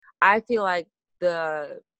I feel like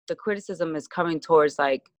the criticism is coming towards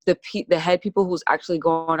like the head people who's actually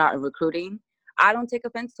going out and recruiting. I don't take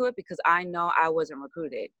offense to it because I know I wasn't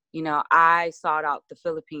recruited. You know, I sought out the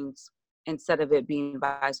Philippines instead of it being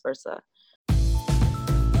vice versa.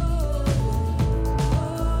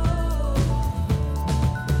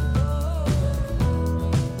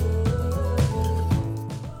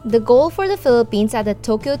 The goal for the Philippines at the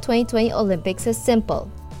Tokyo 2020 Olympics is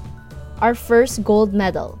simple: our first gold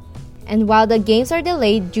medal. And while the games are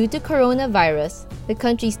delayed due to coronavirus, the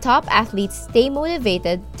country's top athletes stay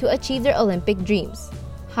motivated to achieve their Olympic dreams.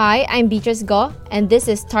 Hi, I'm Beatrice Go, and this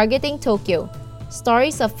is Targeting Tokyo,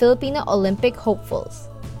 stories of Filipino Olympic hopefuls.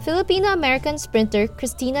 Filipino-American sprinter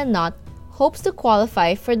Christina Knott hopes to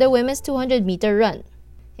qualify for the women's 200-meter run.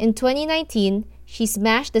 In 2019, she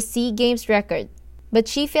smashed the SEA Games record, but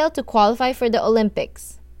she failed to qualify for the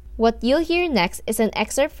Olympics. What you'll hear next is an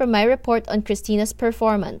excerpt from my report on Christina's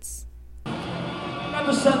performance.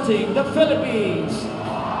 Representing the Philippines,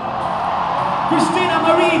 Christina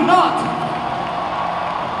Marie Knott.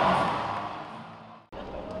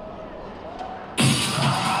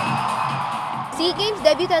 SEA Games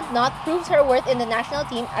debutant Knott proves her worth in the national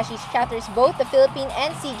team as she shatters both the Philippine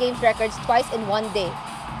and SEA Games records twice in one day.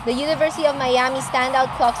 The University of Miami standout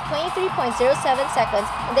clocks 23.07 seconds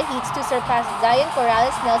in the heats to surpass Zion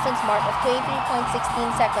Corrales Nelson's mark of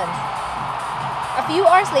 23.16 seconds. A few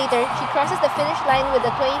hours later, she crosses the finish line with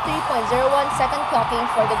a 23.01 second clocking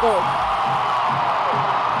for the gold.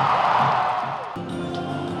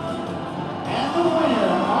 And the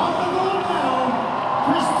winner of the gold medal,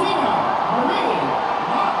 Christina Marie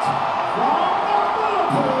Knott from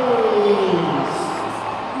the Philippines.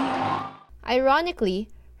 Ironically,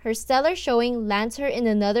 her stellar showing lands her in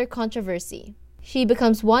another controversy. She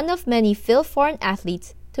becomes one of many Phil-foreign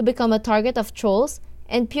athletes to become a target of trolls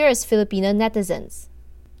and purist Filipino netizens.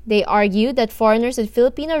 They argue that foreigners with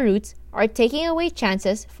Filipino roots are taking away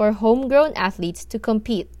chances for homegrown athletes to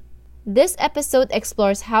compete. This episode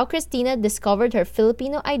explores how Christina discovered her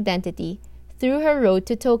Filipino identity through her road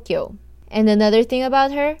to Tokyo. And another thing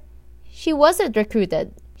about her, she wasn't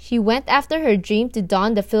recruited. She went after her dream to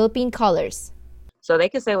don the Philippine colors. So they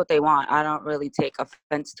can say what they want. I don't really take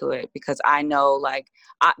offense to it because I know, like,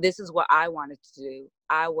 this is what I wanted to do.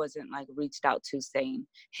 I wasn't, like, reached out to saying,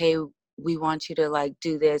 hey, we want you to, like,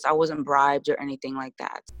 do this. I wasn't bribed or anything like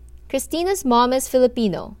that. Christina's mom is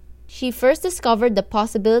Filipino. She first discovered the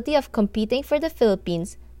possibility of competing for the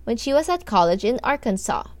Philippines when she was at college in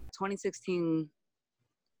Arkansas. 2016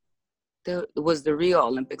 was the Rio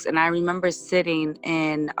Olympics, and I remember sitting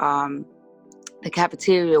in the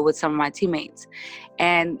cafeteria with some of my teammates,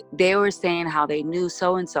 and they were saying how they knew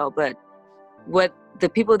so-and-so, but what the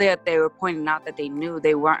people that they were pointing out that they knew,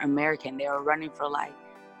 they weren't American. They were running for like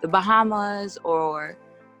the Bahamas or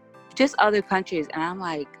just other countries. And I'm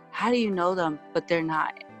like, how do you know them, but they're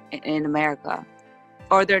not in America,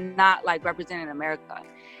 or they're not like representing America?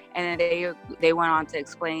 And then they went on to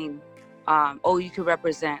explain, oh, you could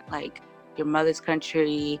represent like your mother's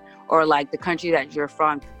country or like the country that you're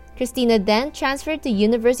from. Christina then transferred to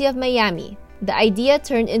University of Miami. The idea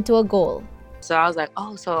turned into a goal. So I was like,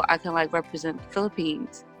 oh, so I can like represent the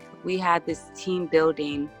Philippines. We had this team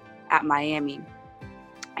building at Miami,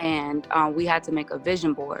 and we had to make a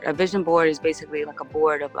vision board. A vision board is basically like a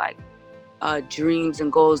board of like dreams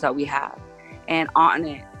and goals that we have. And on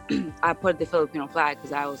it, I put the Filipino flag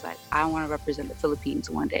because I was like, I want to represent the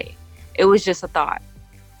Philippines one day. It was just a thought.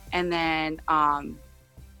 And then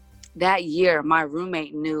that year, my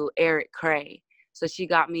roommate knew Eric Cray. So she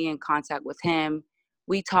got me in contact with him.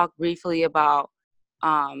 We talked briefly about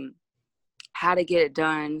how to get it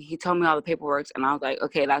done. He told me all the paperwork, and I was like,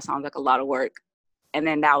 okay, that sounds like a lot of work. And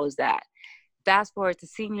then that was that. Fast forward to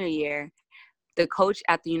senior year, the coach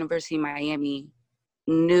at the University of Miami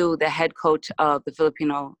knew the head coach of the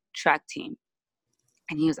Filipino track team.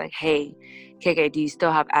 And he was like, hey, KK, do you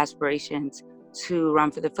still have aspirations to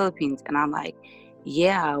run for the Philippines? And I'm like,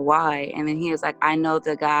 yeah, why? And then he was like, I know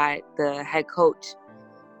the guy, the head coach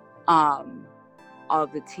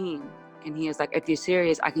of the team. And he was like, if you're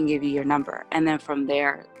serious, I can give you your number. And then from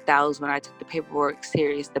there, that was when I took the paperwork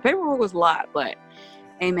serious. The paperwork was a lot, but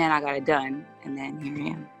amen, I got it done. And then here I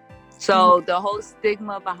am. So the whole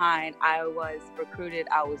stigma behind I was recruited,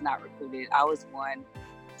 I was not recruited. I was one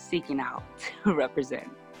seeking out to represent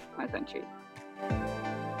my country.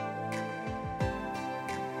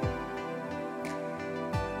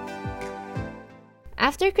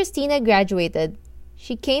 After Christina graduated,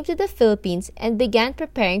 she came to the Philippines and began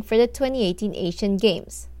preparing for the 2018 Asian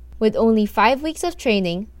Games. With only 5 weeks of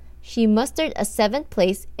training, she mustered a 7th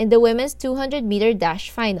place in the women's 200-meter dash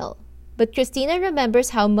final. but Christina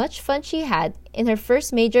remembers how much fun she had in her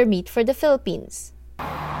first major meet for the Philippines. KK,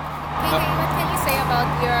 what can you say about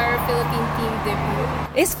your Philippine team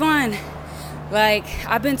debut? It's fun. Like,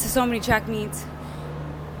 I've been to so many track meets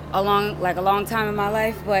a long time in my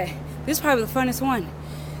life, but this is probably the funnest one.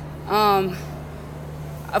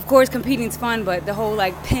 Of course, competing's fun, but the whole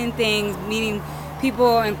like pin thing, meeting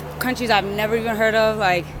people in countries I've never even heard of,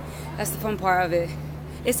 like, that's the fun part of it.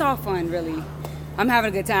 It's all fun, really. I'm having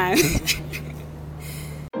a good time.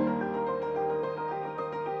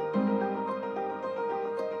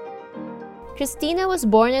 Christina was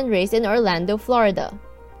born and raised in Orlando, Florida.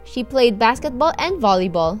 She played basketball and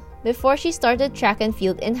volleyball before she started track and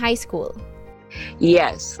field in high school.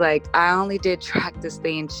 Yes, like I only did track to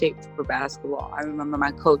stay in shape for basketball. I remember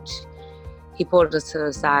my coach, he pulled us to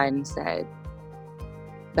the side and said,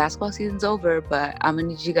 basketball season's over, but I'm gonna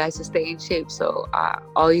need you guys to stay in shape. So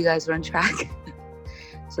all you guys run track.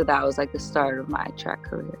 So that was like the start of my track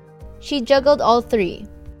career. She juggled all three.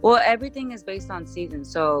 Well, everything is based on season.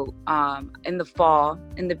 So in the fall,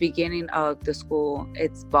 in the beginning of the school,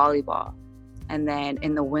 it's volleyball. And then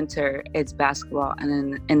in the winter, it's basketball. And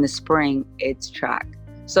then in the spring, it's track.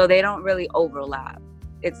 So they don't really overlap.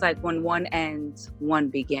 It's like when one ends, one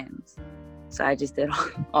begins. So I just did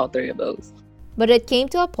all three of those. But it came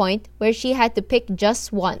to a point where she had to pick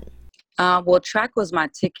just one. Well, track was my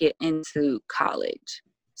ticket into college.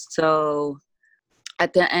 So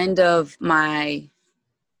at the end of my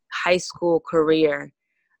high school career,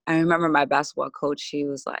 I remember my basketball coach, she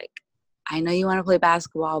was like, I know you want to play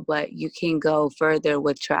basketball, but you can go further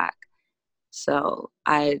with track. So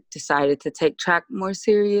I decided to take track more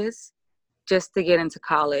serious just to get into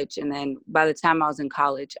college. And then by the time I was in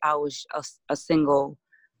college, I was a single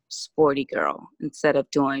sporty girl. Instead of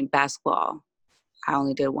doing basketball, I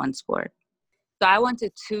only did one sport. So I went to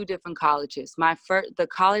two different colleges. The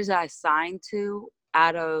college that I signed to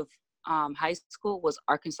out of high school was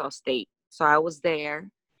Arkansas State. So I was there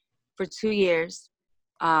for 2 years.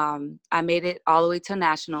 I made it all the way to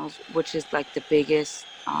nationals, which is like the biggest,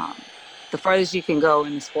 the farthest you can go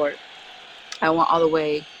in the sport. I went all the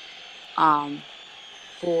way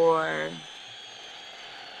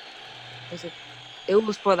it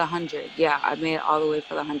was for the 100. Yeah, I made it all the way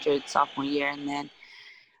for the 100 sophomore year. And then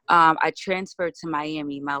I transferred to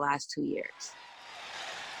Miami my last 2 years.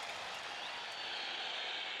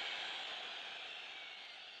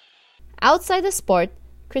 Outside the sport,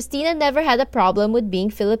 Christina never had a problem with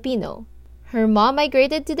being Filipino. Her mom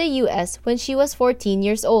migrated to the U.S. when she was 14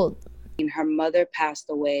 years old. Her mother passed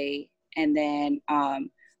away, and then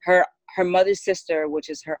her mother's sister, which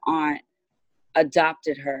is her aunt,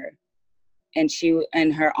 adopted her, and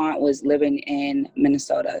her aunt was living in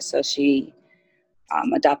Minnesota, so she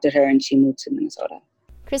adopted her and she moved to Minnesota.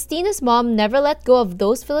 Christina's mom never let go of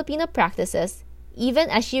those Filipino practices, even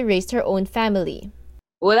as she raised her own family.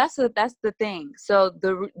 Well, that's the thing. So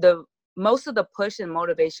the most of the push and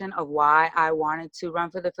motivation of why I wanted to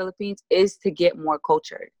run for the Philippines is to get more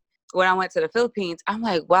cultured. When I went to the Philippines, I'm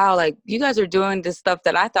like, wow, like you guys are doing this stuff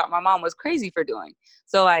that I thought my mom was crazy for doing.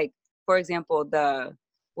 So like, for example,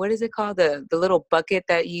 what is it called? The little bucket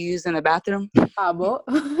that you use in the bathroom? Abo?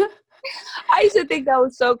 I used to think that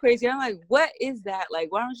was so crazy. I'm like, what is that?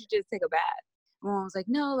 Like, why don't you just take a bath? My mom was like,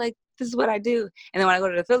 no, like this is what I do. And then when I go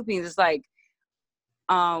to the Philippines, it's like,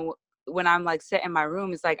 when I'm like set in my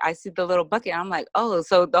room, it's like I see the little bucket and I'm like, oh,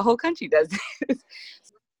 so the whole country does this.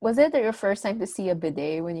 Was it your first time to see a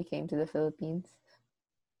bidet when you came to the Philippines?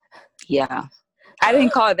 Yeah. I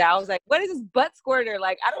didn't call it that. I was like, what is this butt squirter?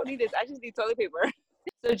 Like, I don't need this. I just need toilet paper.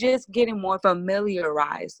 So just getting more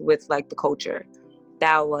familiarized with like the culture.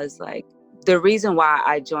 That was like the reason why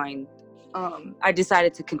I joined. I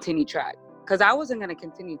decided to continue track because I wasn't going to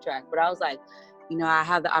continue track, but I was like, you know, I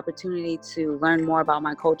have the opportunity to learn more about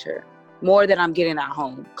my culture, more than I'm getting at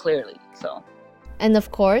home, clearly. So, and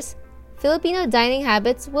of course, Filipino dining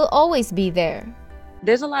habits will always be there.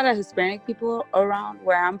 There's a lot of Hispanic people around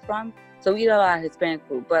where I'm from, so we eat a lot of Hispanic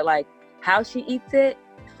food. But like how she eats it,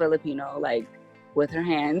 Filipino, like with her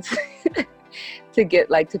hands. To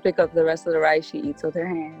pick up the rest of the rice, she eats with her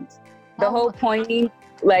hands. The whole pointing,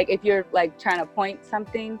 like if you're like trying to point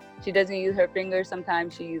something, she doesn't use her fingers.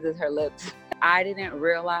 Sometimes she uses her lips. I didn't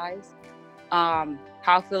realize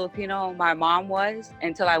how Filipino my mom was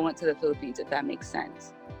until I went to the Philippines, if that makes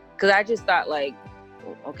sense. Because I just thought like,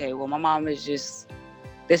 okay, well, my mom is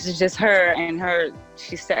this is just her and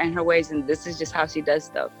she's set in her ways and this is just how she does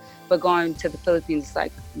stuff. But going to the Philippines, it's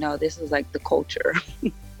like, no, this is like the culture.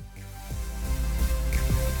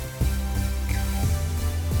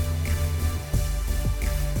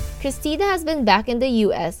 Christina has been back in the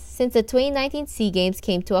U.S. since the 2019 SEA Games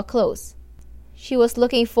came to a close. She was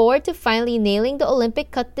looking forward to finally nailing the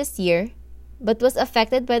Olympic cut this year, but was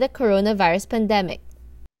affected by the coronavirus pandemic.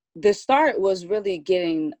 The start was really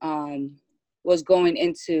was going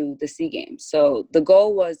into the SEA Games. So the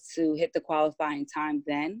goal was to hit the qualifying time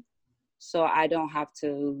then, so I don't have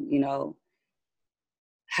to,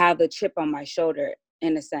 have a chip on my shoulder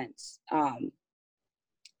in a sense.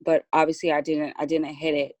 But obviously I didn't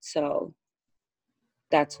hit it. So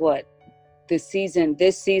that's what this season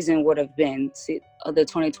would have been, the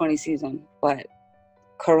 2020 season, but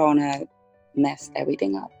Corona messed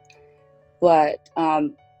everything up. But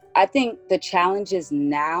I think the challenge is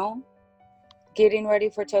now getting ready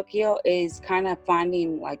for Tokyo is kind of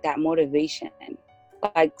finding like that motivation.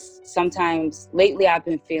 Like sometimes lately I've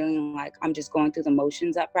been feeling like I'm just going through the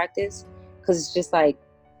motions at practice, because it's just like,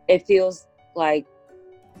 it feels like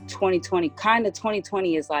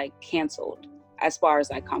 2020 is like canceled as far as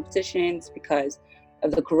like competitions because of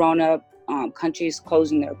the Corona, countries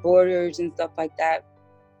closing their borders and stuff like that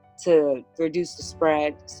to reduce the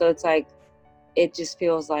spread. So it's like, it just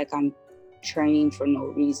feels like I'm training for no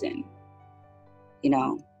reason,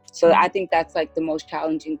 So I think that's like the most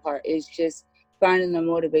challenging part, is just finding the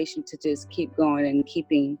motivation to just keep going and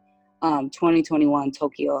keeping 2021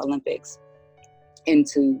 Tokyo Olympics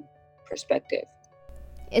into perspective.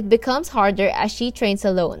 It becomes harder as she trains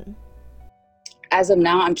alone. As of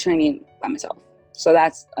now, I'm training by myself. So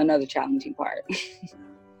that's another challenging part.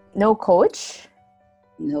 No coach?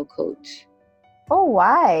 No coach. Oh,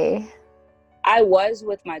 why? I was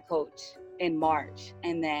with my coach in March,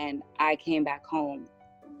 and then I came back home,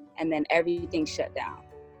 and then everything shut down.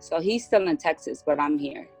 So he's still in Texas, but I'm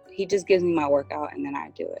here. He just gives me my workout, and then I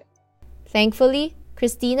do it. Thankfully,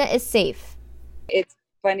 Christina is safe. It's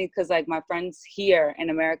funny because like my friends here in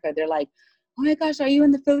America, they're like, "Oh my gosh, are you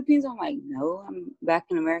in the Philippines?" I'm like, "No, I'm back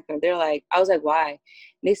in America." They're like, I was like, "Why?"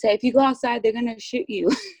 And they say, "If you go outside, they're gonna shoot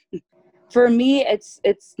you." For me, it's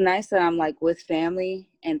nice that I'm like with family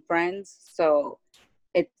and friends, so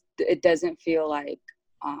it doesn't feel like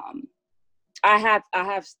I have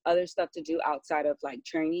other stuff to do outside of like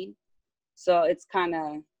training, so it's kind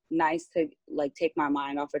of nice to like take my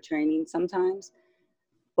mind off of training sometimes.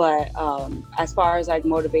 But as far as like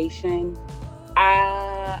motivation,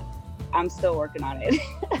 I'm still working on it.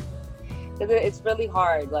 Because it's really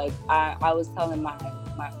hard. Like I was telling my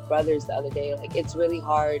brothers the other day, like it's really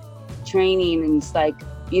hard training, and it's like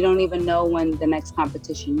you don't even know when the next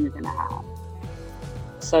competition you're gonna have.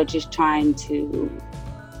 So just trying to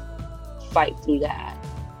fight through that.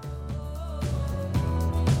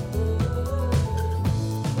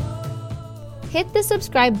 Hit the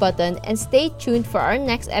subscribe button and stay tuned for our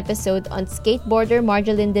next episode on skateboarder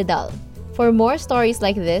Marjolin Didal. For more stories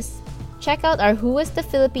like this, check out our Who is the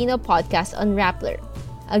Filipino podcast on Rappler.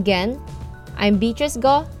 Again, I'm Beatrice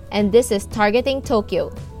Go, and this is Targeting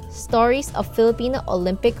Tokyo, Stories of Filipino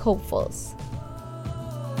Olympic Hopefuls.